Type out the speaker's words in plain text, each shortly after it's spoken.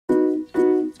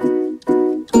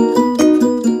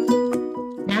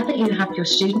your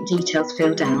student details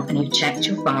filled out and you've checked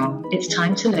your file, it's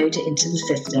time to load it into the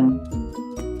system.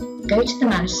 Go to the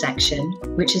Manage section,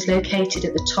 which is located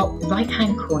at the top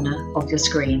right-hand corner of your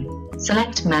screen.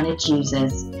 Select Manage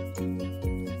Users.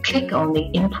 Click on the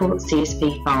Import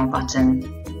CSV File button.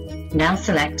 Now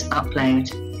select Upload.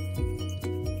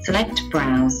 Select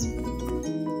Browse.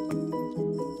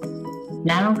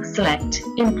 Now select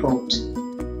Import.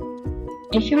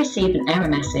 If you receive an error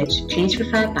message, please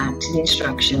refer back to the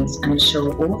instructions and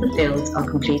ensure all the fields are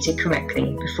completed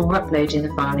correctly before uploading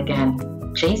the file again.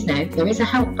 Please note there is a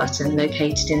Help button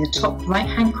located in the top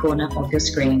right-hand corner of your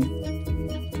screen.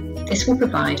 This will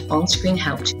provide on-screen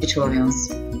help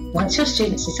tutorials. Once your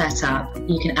students are set up,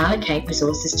 you can allocate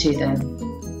resources to them.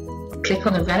 Click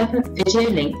on the relevant video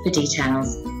link for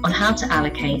details on how to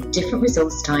allocate different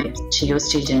resource types to your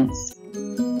students.